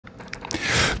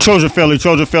Trojan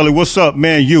Philly, what's up,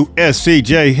 man?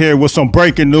 USCJ here with some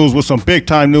breaking news, with some big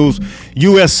time news.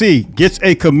 USC gets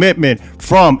a commitment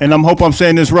from, and I hope I'm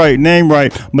saying this right, name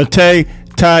right, Matai.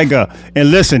 And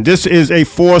listen, this is a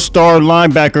 4-star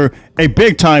linebacker, a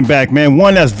big time back, man.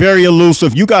 One that's very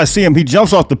elusive. You guys see him. He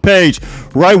jumps off the page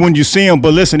right when you see him.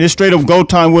 But listen, it's straight up go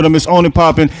time with him. It's only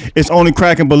popping. It's only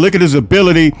cracking. But look at his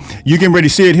ability. You can really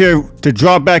see it here to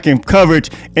drop back in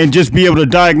coverage and just be able to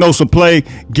diagnose a play,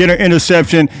 get an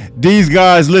interception. These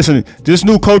guys, listen, this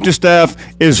new coaching staff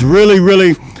is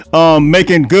really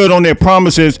making good on their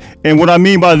promises. And what I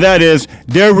mean by that is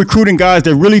they're recruiting guys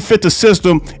that really fit the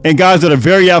system and guys that are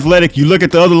very athletic. You look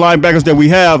at the other linebackers that we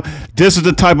have, this is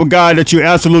the type of guy that you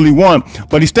absolutely want.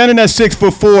 But he's standing at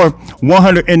 6'4",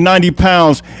 190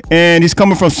 pounds, and he's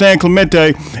coming from San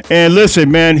Clemente. And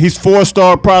listen, man, he's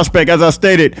 4-star prospect, as I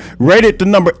stated, rated the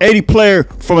number 80 player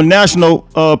from a national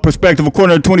perspective,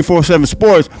 according to 24/7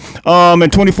 Sports.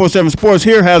 And 24/7 Sports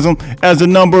here has him as the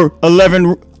number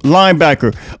 11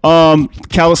 linebacker.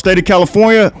 State of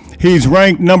California, he's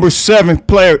ranked number 7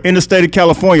 player in the state of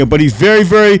California, but he's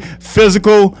very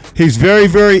physical. He's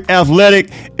very athletic,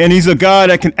 and he's a guy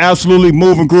that can absolutely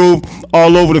move and groove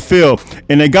all over the field.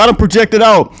 And they got him projected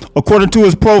out, according to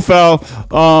his profile,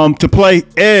 to play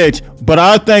edge. But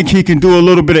I think he can do a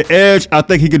little bit of edge. I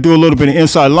think he can do a little bit of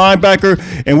inside linebacker.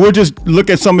 And we'll just look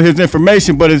at some of his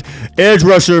information. But his edge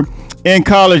rusher in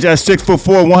college at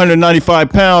 6'4",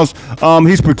 195 pounds.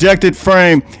 He's projected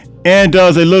frame and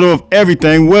does a little of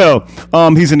everything well.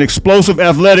 He's an explosive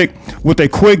athletic with a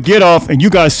quick get off, and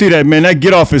you guys see that, man. That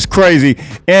get off is crazy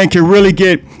and can really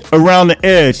get around the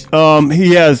edge.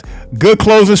 He has good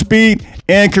closing speed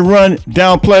and can run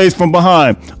down plays from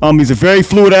behind. He's a very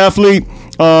fluid athlete.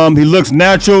 He looks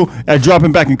natural at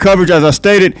dropping back in coverage. As I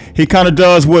stated, he kind of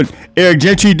does what Eric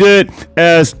Gentry did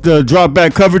as the drop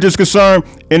back coverage is concerned,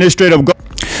 and it's straight up go.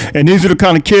 And these are the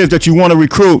kind of kids that you want to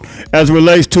recruit as it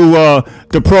relates to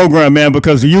the program, man,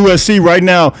 because the USC right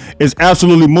now is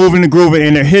absolutely moving and grooving,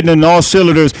 and they're hitting on all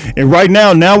cylinders. And right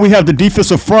now we have the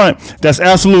defensive front that's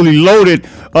absolutely loaded.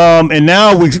 And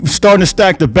now we're starting to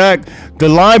stack the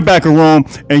linebacker room.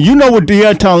 And you know what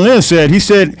D'Anton Lynn said? He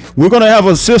said, we're going to have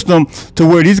a system to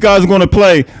where these guys are going to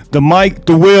play the Mike,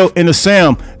 the Will, and the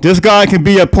Sam. This guy can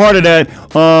be a part of that.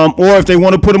 Or if they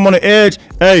want to put him on the edge,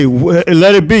 hey,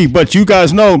 let it be. But you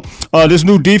guys know this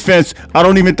new defense, I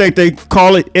don't even think they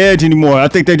call it edge anymore. I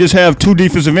think they just have 2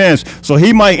 defensive ends. So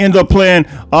he might end up playing,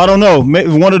 I don't know,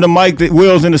 one of the Mike, the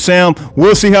Wills, and the Sam.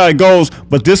 We'll see how it goes.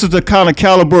 But this is the kind of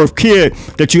caliber of kid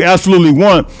that you absolutely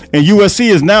want. And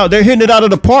USC is now, they're hitting it out of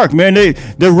the park, man.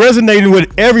 They're resonating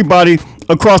with everybody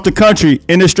across the country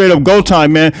in this straight up go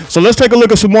time, man. So let's take a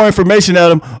look at some more information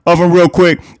of him real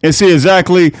quick and see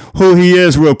exactly who he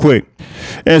is real quick.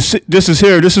 And this is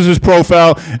his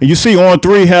profile, and you see on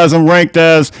 3 has him ranked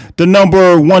as the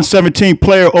number 117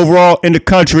 player overall in the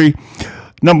country,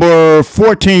 number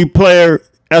 14 player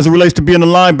as it relates to being a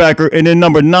linebacker, and then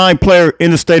number 9 player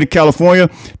in the state of California.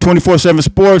 24/7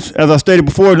 Sports, as I stated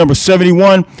before, number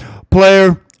 71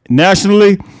 player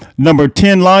nationally, number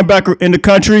 10 linebacker in the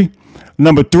country,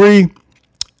 number 3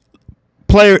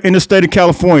 player in the state of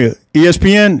California.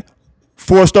 ESPN,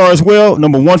 4-star as well,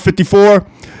 number 154,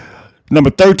 number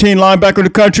 13 linebacker in the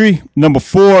country, number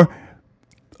 4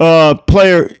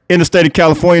 player in the state of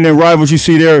California. And then Rivals, you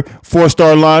see there,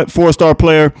 4-star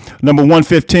player, number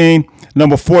 115,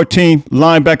 number 14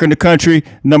 linebacker in the country,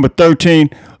 number 13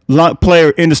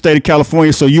 player in the state of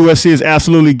California. So USC is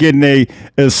absolutely getting a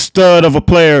stud of a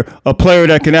player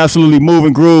that can absolutely move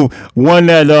and groove. One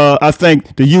that I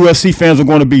think the USC fans are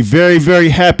going to be very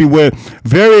happy with.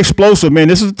 Very explosive, man.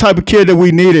 This is the type of kid that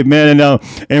we needed, man.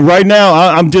 And right now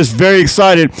I'm just very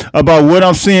excited about what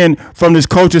I'm seeing from this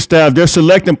coaching staff. They're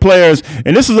selecting players,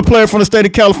 and this is a player from the state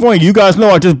of California. You guys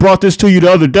know I just brought this to you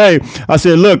the other day. I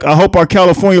said, look, I hope our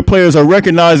California players are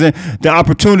recognizing the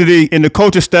opportunity in the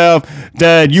coaching staff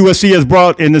that USC has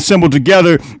brought and assembled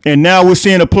together, and now we're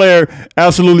seeing a player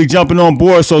absolutely jumping on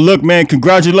board. So look, man,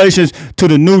 congratulations to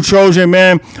the new Trojan,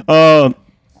 man.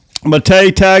 Matai,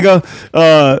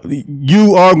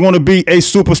 you are going to be a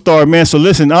superstar, man. So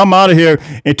listen, I'm out of here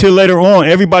until later on.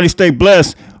 Everybody stay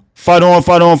blessed. Fight on,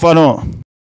 fight on, fight on.